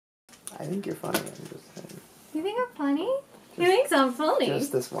I think you're funny. I'm just saying. You think I'm funny? He thinks I'm funny.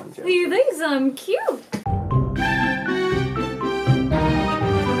 Just this one joke. He thinks I'm cute.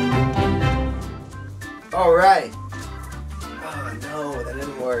 Alright. Oh no, that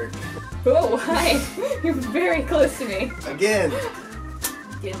didn't work. Oh, hi. You're very close to me. Again.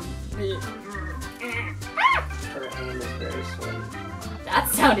 Get Her hand is very sweaty. That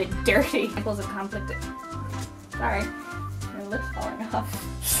sounded dirty. Examples of conflict. Sorry. Your lip's falling off.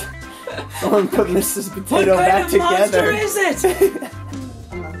 Someone put Mrs. Potato back together. What kind of monster is it?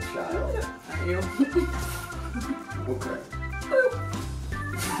 I'm not a child. Are you? Okay.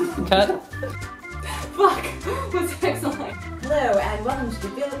 Cut. Fuck. What's the next line? Hello and welcome to the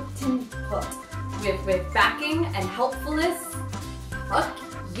built-in plot. With backing and helpfulness. Fuck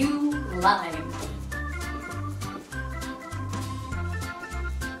you, line.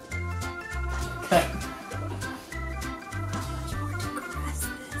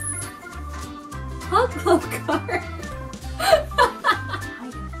 Hello, Kari. I'm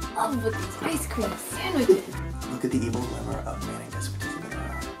in love with these ice cream sandwiches. Look at the evil glimmer of manning despotism in her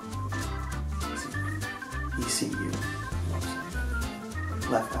eye. He see you. You know what I'm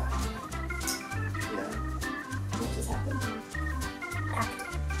saying? Left eye. Yeah. What just happened?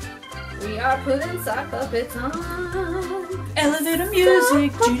 Acting. We are putting sock puppets on. Elevator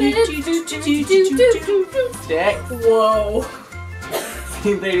music. Dick. Whoa.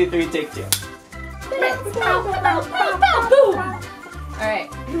 1933, take 2. Alright.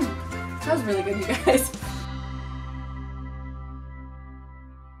 That was really good, you guys.